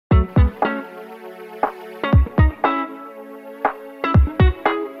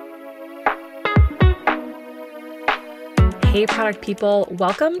Hey, product people,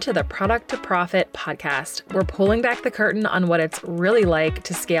 welcome to the Product to Profit podcast. We're pulling back the curtain on what it's really like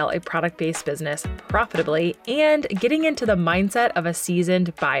to scale a product-based business profitably and getting into the mindset of a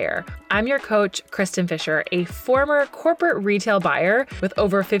seasoned buyer. I'm your coach, Kristen Fisher, a former corporate retail buyer with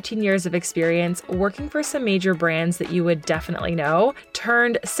over 15 years of experience working for some major brands that you would definitely know,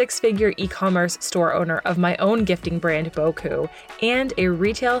 turned six-figure e-commerce store owner of my own gifting brand, Boku, and a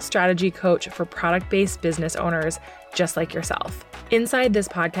retail strategy coach for product-based business owners just like yourself. Inside this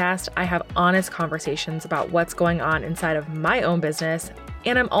podcast, I have honest conversations about what's going on inside of my own business,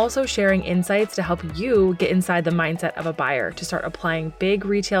 and I'm also sharing insights to help you get inside the mindset of a buyer to start applying big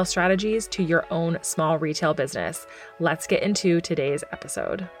retail strategies to your own small retail business. Let's get into today's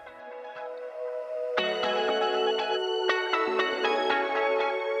episode.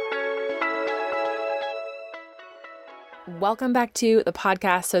 Welcome back to the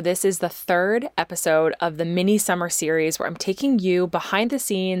podcast. So this is the third episode of the mini summer series where I'm taking you behind the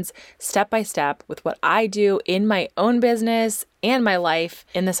scenes, step by step with what I do in my own business and my life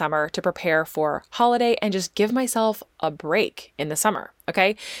in the summer to prepare for holiday and just give myself a break in the summer.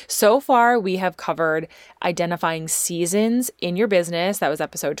 Okay. So far, we have covered identifying seasons in your business. That was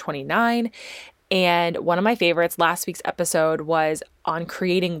episode 29. And one of my favorites, last week's episode, was on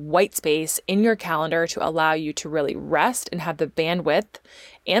creating white space in your calendar to allow you to really rest and have the bandwidth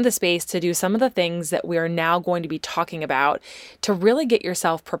and the space to do some of the things that we are now going to be talking about to really get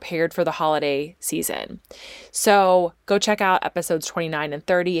yourself prepared for the holiday season. So go check out episodes 29 and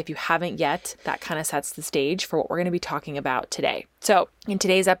 30 if you haven't yet. That kind of sets the stage for what we're going to be talking about today. So in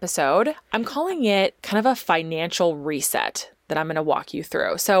today's episode, I'm calling it kind of a financial reset that I'm going to walk you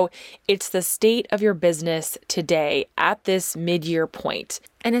through. So it's the state of your business today at this mid-year point.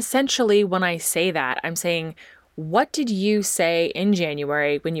 And essentially, when I say that, I'm saying, what did you say in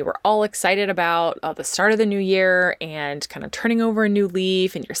January when you were all excited about the start of the new year and kind of turning over a new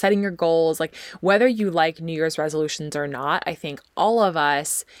leaf and you're setting your goals? Like whether you like New Year's resolutions or not, I think all of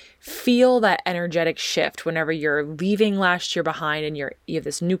us feel that energetic shift whenever you're leaving last year behind and you have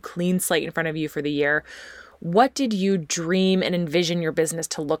this new clean slate in front of you for the year. What did you dream and envision your business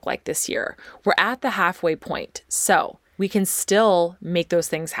to look like this year? We're at the halfway point. So we can still make those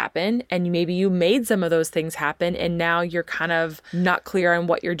things happen. And maybe you made some of those things happen and now you're kind of not clear on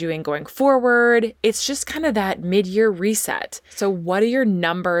what you're doing going forward. It's just kind of that mid-year reset. So what do your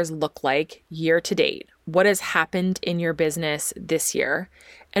numbers look like year to date? What has happened in your business this year?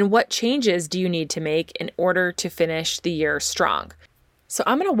 And what changes do you need to make in order to finish the year strong? So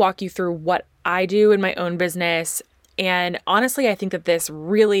I'm going to walk you through what I do in my own business. And honestly, I think that this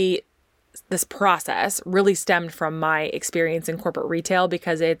process really stemmed from my experience in corporate retail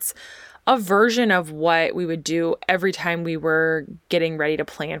because it's a version of what we would do every time we were getting ready to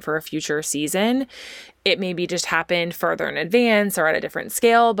plan for a future season. It maybe just happened further in advance or at a different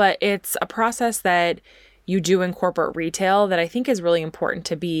scale, but it's a process that you do in corporate retail that I think is really important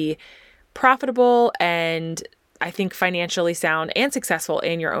to be profitable and I think financially sound and successful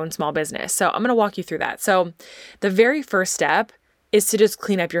in your own small business. So I'm going to walk you through that. So the very first step is to just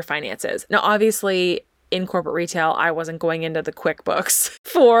clean up your finances. Now, obviously in corporate retail, I wasn't going into the QuickBooks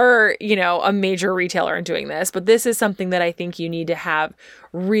for, a major retailer and doing this, but this is something that I think you need to have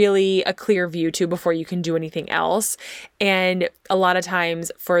really a clear view to before you can do anything else. And a lot of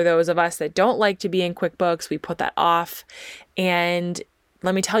times for those of us that don't like to be in QuickBooks, we put that off. And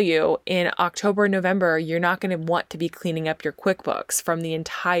let me tell you, in October and November, you're not going to want to be cleaning up your QuickBooks from the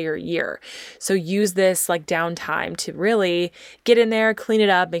entire year. So use this like downtime to really get in there, clean it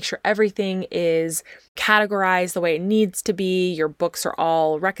up, make sure everything is categorized the way it needs to be. Your books are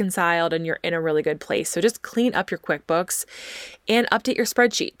all reconciled and you're in a really good place. So just clean up your QuickBooks and update your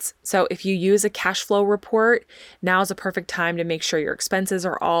spreadsheets. So if you use a cash flow report, now is a perfect time to make sure your expenses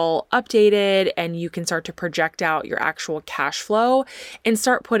are all updated and you can start to project out your actual cash flow and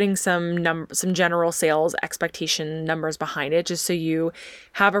start putting some general sales expectation numbers behind it, just so you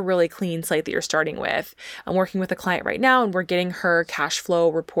have a really clean slate that you're starting with. I'm working with a client right now and we're getting her cash flow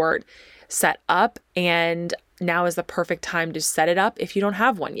report set up, and now is the perfect time to set it up if you don't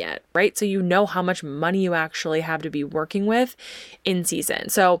have one yet, right? So you know how much money you actually have to be working with in season.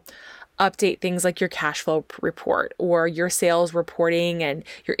 So update things like your cash flow report or your sales reporting and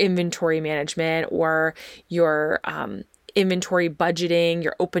your inventory management or your inventory budgeting,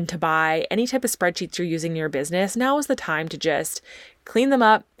 your open to buy, any type of spreadsheets you're using in your business. Now is the time to just clean them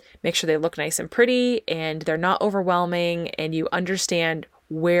up, make sure they look nice and pretty and they're not overwhelming and you understand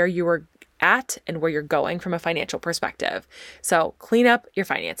where you are at and where you're going from a financial perspective. So clean up your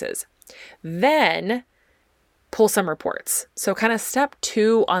finances. Then pull some reports. So kind of step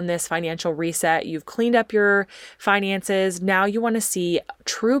 2 on this financial reset, you've cleaned up your finances. Now you want to see a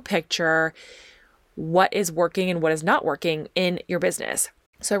true picture, what is working and what is not working in your business.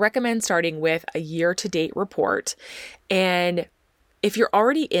 So I recommend starting with a year-to-date report. And if you're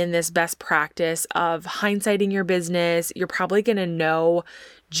already in this best practice of hindsighting your business, you're probably going to know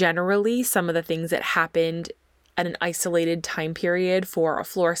generally some of the things that happened at an isolated time period for a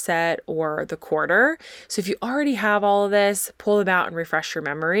floor set or the quarter. So if you already have all of this, pull them out and refresh your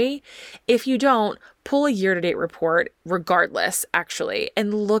memory. If you don't, pull a year-to-date report regardless, actually,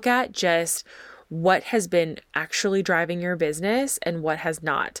 and look at just what has been actually driving your business and what has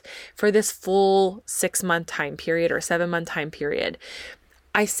not for this full 6-month time period or 7-month time period.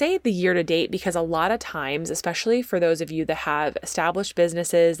 I say the year to date because a lot of times, especially for those of you that have established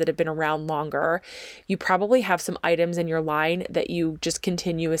businesses that have been around longer, you probably have some items in your line that you just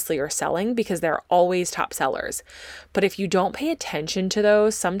continuously are selling because they're always top sellers. But if you don't pay attention to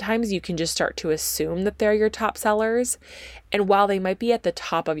those, sometimes you can just start to assume that they're your top sellers. And while they might be at the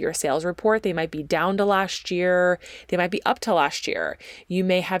top of your sales report, they might be down to last year, they might be up to last year. You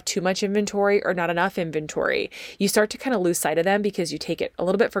may have too much inventory or not enough inventory. You start to kind of lose sight of them because you take it a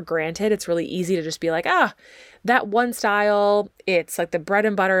little bit for granted. It's really easy to just be like, that one style, it's like the bread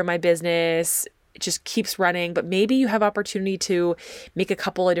and butter in my business. It just keeps running. But maybe you have opportunity to make a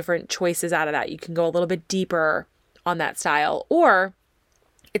couple of different choices out of that. You can go a little bit deeper on that style, or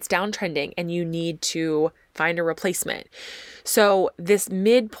it's downtrending and you need to find a replacement. So this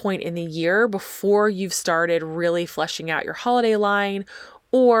midpoint in the year before you've started really fleshing out your holiday line,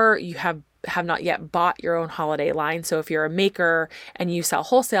 or you have not yet bought your own holiday line. So if you're a maker and you sell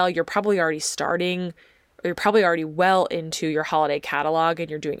wholesale, you're probably already well into your holiday catalog and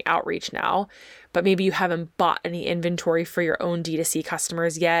you're doing outreach now, but maybe you haven't bought any inventory for your own D2C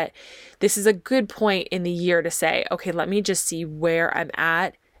customers yet. This is a good point in the year to say, okay, let me just see where I'm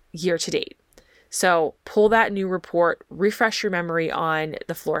at year to date. So pull that new report, refresh your memory on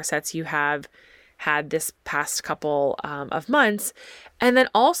the floor sets you have had this past couple of months, and then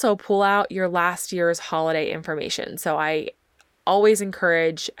also pull out your last year's holiday information. So I always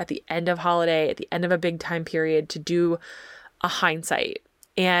encourage at the end of holiday, at the end of a big time period, to do a hindsight.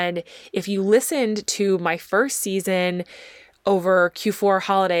 And if you listened to my first season over Q4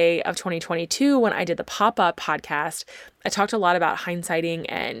 holiday of 2022, when I did the pop-up podcast, I talked a lot about hindsighting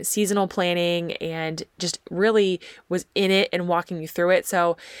and seasonal planning and just really was in it and walking you through it.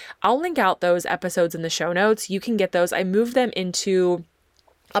 So I'll link out those episodes in the show notes. You can get those. I moved them into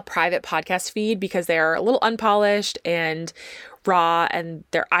a private podcast feed because they're a little unpolished and raw, and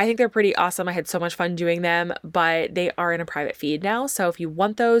I think they're pretty awesome. I had so much fun doing them, but they are in a private feed now. So if you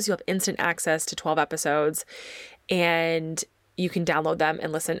want those, you'll have instant access to 12 episodes and you can download them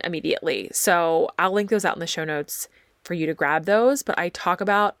and listen immediately. So I'll link those out in the show notes for you to grab those. But I talk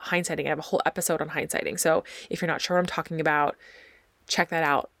about hindsighting. I have a whole episode on hindsighting. So if you're not sure what I'm talking about, check that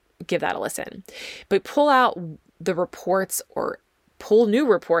out. Give that a listen. But pull out the reports or pull new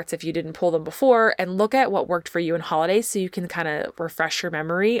reports if you didn't pull them before and look at what worked for you in holidays so you can kind of refresh your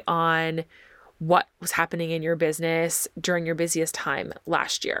memory on what was happening in your business during your busiest time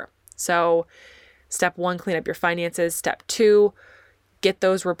last year. So step 1, clean up your finances. Step 2, get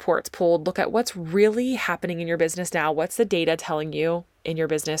those reports pulled. Look at what's really happening in your business now. What's the data telling you in your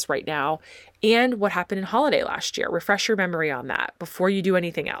business right now? And what happened in holiday last year? Refresh your memory on that before you do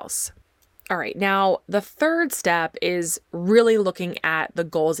anything else. All right, now the third step is really looking at the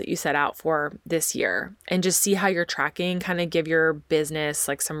goals that you set out for this year and just see how you're tracking, kind of give your business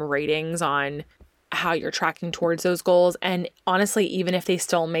like some ratings on how you're tracking towards those goals. And honestly, even if they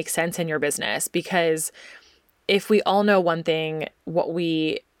still make sense in your business, because if we all know one thing, what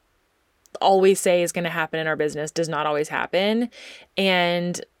we always say is going to happen in our business does not always happen.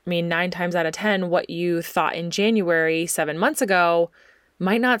 And I mean, 9 times out of 10, what you thought in January 7 months ago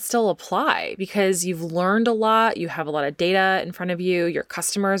might not still apply because you've learned a lot. You have a lot of data in front of you. Your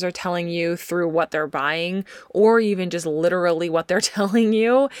customers are telling you through what they're buying or even just literally what they're telling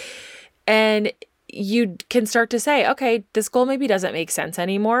you. And you can start to say, okay, this goal maybe doesn't make sense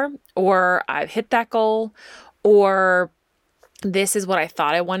anymore, or I've hit that goal, or this is what I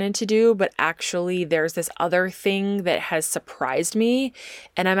thought I wanted to do, but actually there's this other thing that has surprised me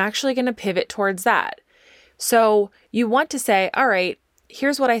and I'm actually going to pivot towards that. So you want to say, all right,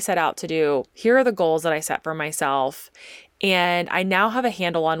 here's what I set out to do. Here are the goals that I set for myself. And I now have a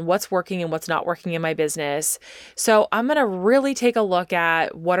handle on what's working and what's not working in my business. So I'm going to really take a look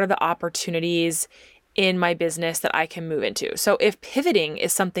at what are the opportunities in my business that I can move into. So if pivoting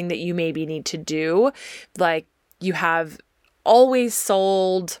is something that you maybe need to do, like you have always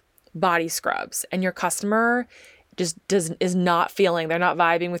sold body scrubs and your customer is not feeling, they're not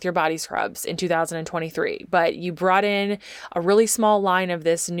vibing with your body scrubs in 2023, but you brought in a really small line of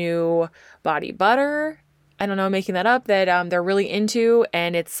this new body butter, I don't know, making that up, that they're really into,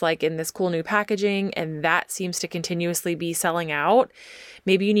 and it's like in this cool new packaging, and that seems to continuously be selling out.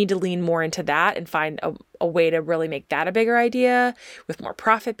 Maybe you need to lean more into that and find a way to really make that a bigger idea with more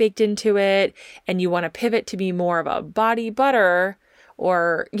profit baked into it. And you want to pivot to be more of a body butter,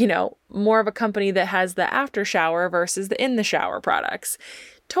 or, more of a company that has the after shower versus the in the shower products.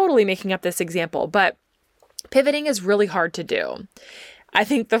 Totally making up this example, but pivoting is really hard to do. I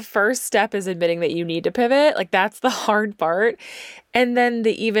think the first step is admitting that you need to pivot. Like, that's the hard part. And then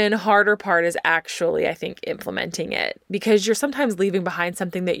the even harder part is actually, I think, implementing it, because you're sometimes leaving behind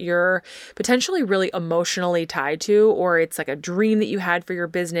something that you're potentially really emotionally tied to, or it's like a dream that you had for your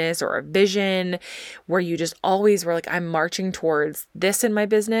business or a vision where you just always were like, I'm marching towards this in my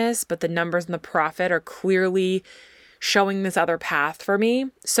business, but the numbers and the profit are clearly showing this other path for me.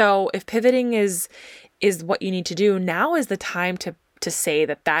 So if pivoting is what you need to do, now is the time to say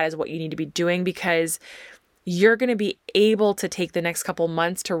that is what you need to be doing, because you're going to be able to take the next couple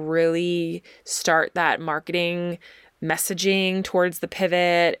months to really start that marketing messaging towards the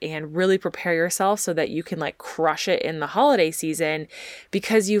pivot and really prepare yourself so that you can like crush it in the holiday season,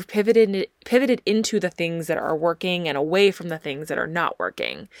 because you've pivoted into the things that are working and away from the things that are not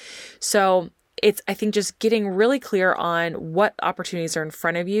working. So it's, I think, just getting really clear on what opportunities are in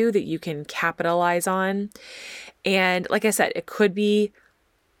front of you that you can capitalize on. And like I said, it could be,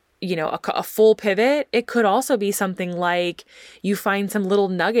 a full pivot. It could also be something like you find some little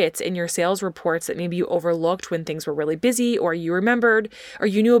nuggets in your sales reports that maybe you overlooked when things were really busy, or you remembered, or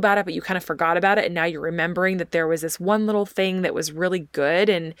you knew about it, but you kind of forgot about it. And now you're remembering that there was this one little thing that was really good.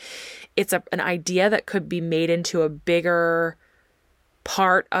 And it's an idea that could be made into a bigger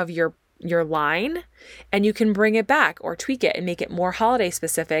part of your line, and you can bring it back or tweak it and make it more holiday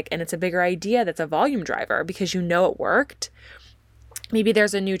specific. And it's a bigger idea that's a volume driver because it worked. Maybe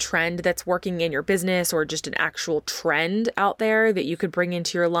there's a new trend that's working in your business, or just an actual trend out there that you could bring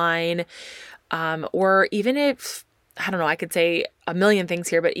into your line. Or even if, I don't know, I could say a million things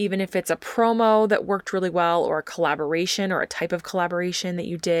here, but even if it's a promo that worked really well, or a collaboration, or a type of collaboration that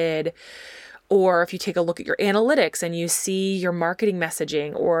you did, or if you take a look at your analytics and you see your marketing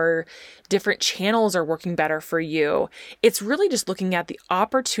messaging or different channels are working better for you, it's really just looking at the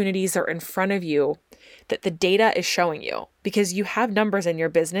opportunities that are in front of you that the data is showing you, because you have numbers in your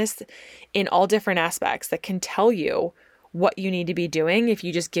business in all different aspects that can tell you what you need to be doing if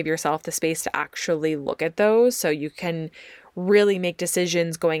you just give yourself the space to actually look at those, so you can really make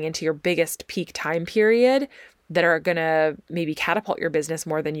decisions going into your biggest peak time period that are going to maybe catapult your business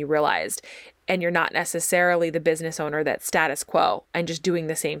more than you realized. And you're not necessarily the business owner that's status quo and just doing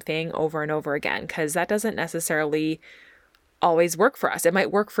the same thing over and over again, because that doesn't necessarily always work for us. It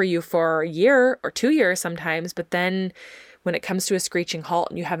might work for you for a year or 2 years sometimes, but then when it comes to a screeching halt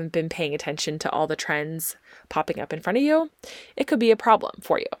and you haven't been paying attention to all the trends popping up in front of you, it could be a problem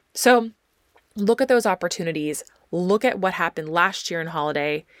for you. So look at those opportunities. Look at what happened last year in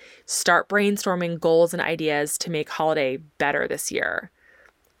holiday. Start brainstorming goals and ideas to make holiday better this year.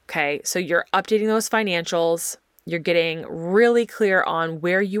 Okay, so you're updating those financials. You're getting really clear on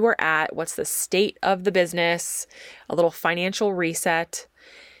where you are at, what's the state of the business, a little financial reset.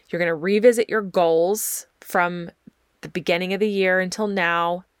 You're going to revisit your goals from the beginning of the year until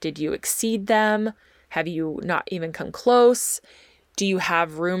now. Did you exceed them? Have you not even come close? Do you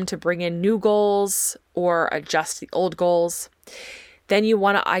have room to bring in new goals or adjust the old goals? Then you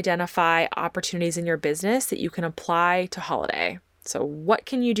want to identify opportunities in your business that you can apply to holiday. So what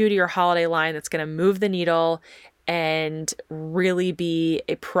can you do to your holiday line that's going to move the needle and really be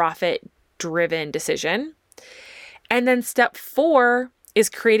a profit-driven decision? And then step 4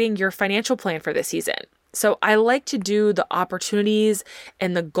 is creating your financial plan for this season. So I like to do the opportunities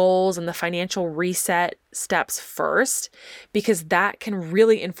and the goals and the financial reset steps first, because that can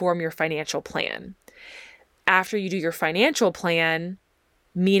really inform your financial plan. After you do your financial plan,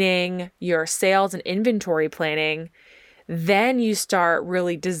 meaning your sales and inventory planning, then you start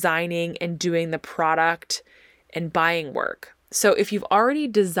really designing and doing the product and buying work. So if you've already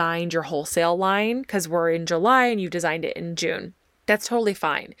designed your wholesale line, because we're in July and you've designed it in June, that's totally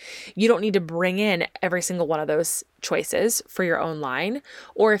fine. You don't need to bring in every single one of those choices for your own line.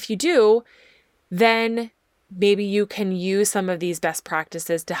 Or if you do, then maybe you can use some of these best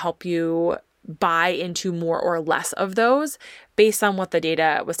practices to help you buy into more or less of those based on what the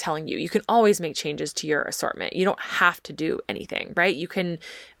data was telling you. You can always make changes to your assortment. You don't have to do anything, right? You can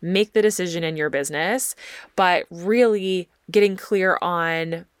make the decision in your business, but really getting clear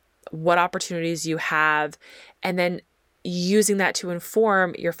on what opportunities you have, and then using that to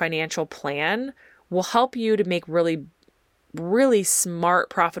inform your financial plan will help you to make really, really smart,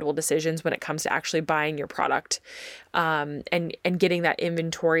 profitable decisions when it comes to actually buying your product, and getting that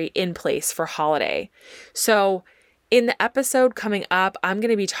inventory in place for holiday. So in the episode coming up, I'm going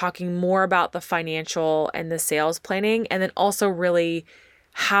to be talking more about the financial and the sales planning, and then also really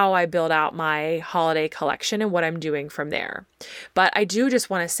how I build out my holiday collection and what I'm doing from there. But I do just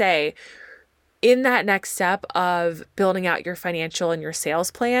want to say, in that next step of building out your financial and your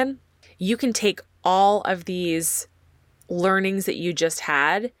sales plan, you can take all of these learnings that you just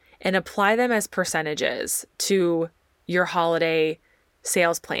had and apply them as percentages to your holiday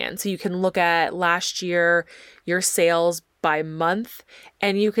sales plan. So you can look at last year, your sales by month,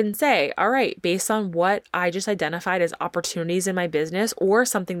 and you can say, all right, based on what I just identified as opportunities in my business or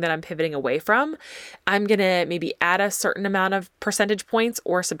something that I'm pivoting away from, I'm going to maybe add a certain amount of percentage points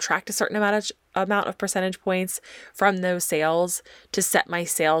or subtract a certain amount of percentage points from those sales to set my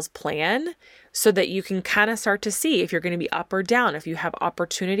sales plan, so that you can kind of start to see if you're going to be up or down, if you have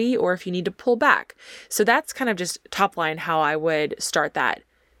opportunity or if you need to pull back. So that's kind of just top line how I would start that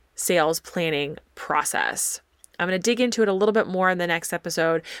sales planning process. I'm going to dig into it a little bit more in the next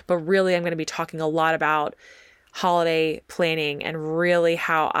episode, but really I'm going to be talking a lot about holiday planning and really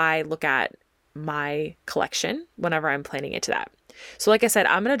how I look at my collection whenever I'm planning into that. So like I said,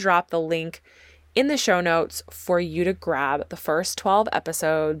 I'm going to drop the link in the show notes for you to grab the first 12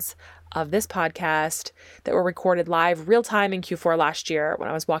 episodes of this podcast that were recorded live real time in Q4 last year when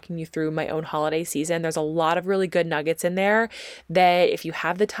I was walking you through my own holiday season. There's a lot of really good nuggets in there that if you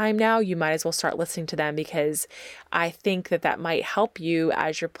have the time now, you might as well start listening to them, because I think that might help you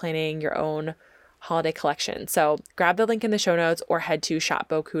as you're planning your own holiday collection. So grab the link in the show notes or head to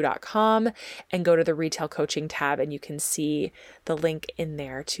shopboku.com and go to the retail coaching tab, and you can see the link in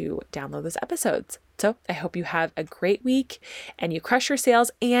there to download those episodes. So I hope you have a great week and you crush your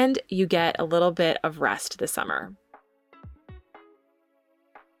sales and you get a little bit of rest this summer.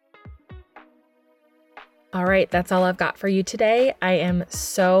 All right, that's all I've got for you today. I am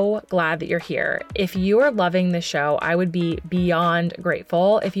so glad that you're here. If you are loving the show, I would be beyond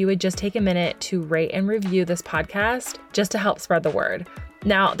grateful if you would just take a minute to rate and review this podcast just to help spread the word.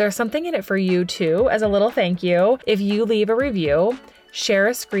 Now, there's something in it for you too, as a little thank you. If you leave a review, share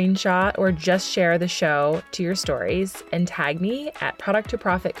a screenshot or just share the show to your stories and tag me at Product to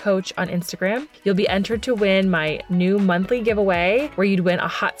Profit Coach on Instagram. You'll be entered to win my new monthly giveaway where you'd win a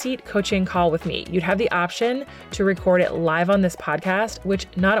hot seat coaching call with me. You'd have the option to record it live on this podcast, which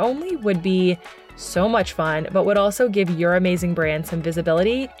not only would be so much fun, but would also give your amazing brand some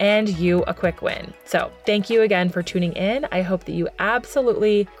visibility and you a quick win. So thank you again for tuning in. I hope that you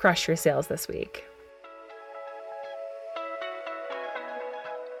absolutely crush your sales this week.